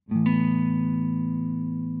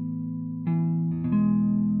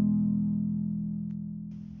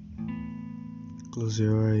Close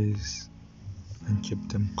your eyes and keep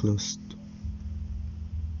them closed.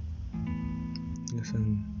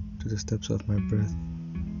 Listen to the steps of my breath,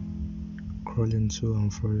 crawling to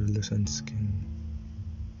and fro your loosened skin.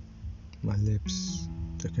 My lips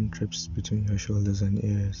taking trips between your shoulders and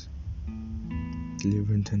ears,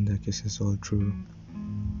 delivering tender kisses all through,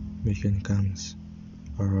 making camps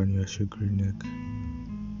around your sugary neck.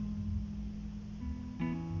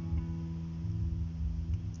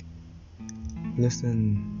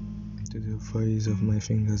 Listen to the voice of my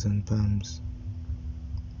fingers and palms,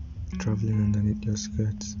 traveling underneath your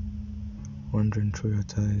skirts, wandering through your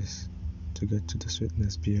thighs to get to the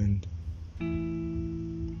sweetness beyond.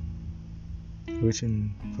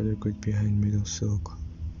 Reaching for the great behind middle silk,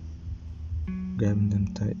 grabbing them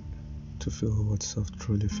tight to feel what soft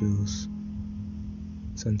truly feels,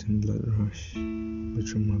 scenting blood rush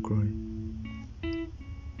between my groin.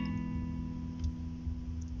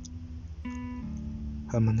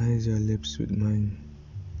 Harmonize your lips with mine,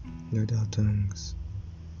 let our tongues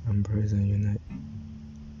embrace and unite.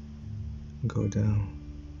 Go down,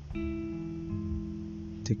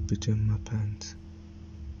 dig between my pants,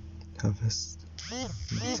 harvest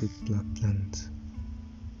my thick black plant,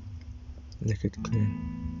 lick it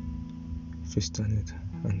clean, feast on it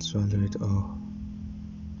and swallow it all.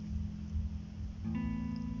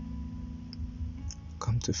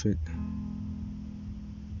 Come to fit,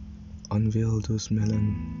 unveil those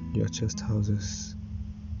melon your chest houses,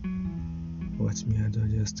 watch me adore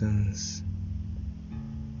your stance,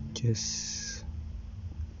 kiss,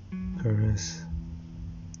 caress,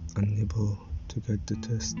 and nibble to get the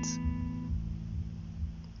taste.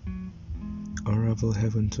 Unravel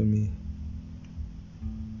heaven to me,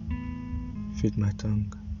 feed my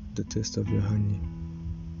tongue the taste of your honey,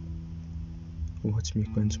 watch me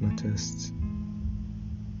quench my thirst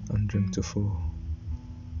and drink to full.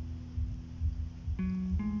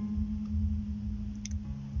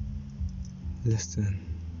 Listen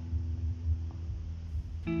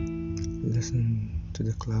to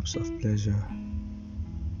the claps of pleasure,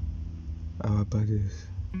 our bodies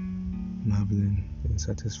marveling in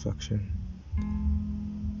satisfaction,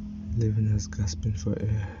 leaving us gasping for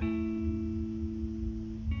air,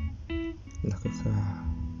 like a car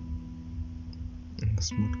on a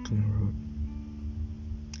smooth clean road.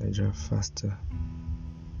 I drive faster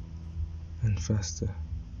and faster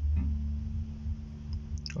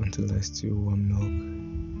until I steal warm milk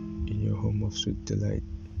in your home of sweet delight.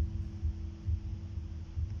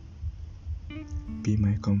 Be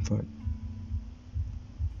my comfort,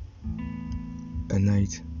 a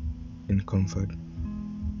night in comfort.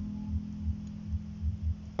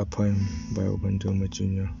 A poem by Obandoma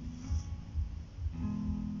Jr.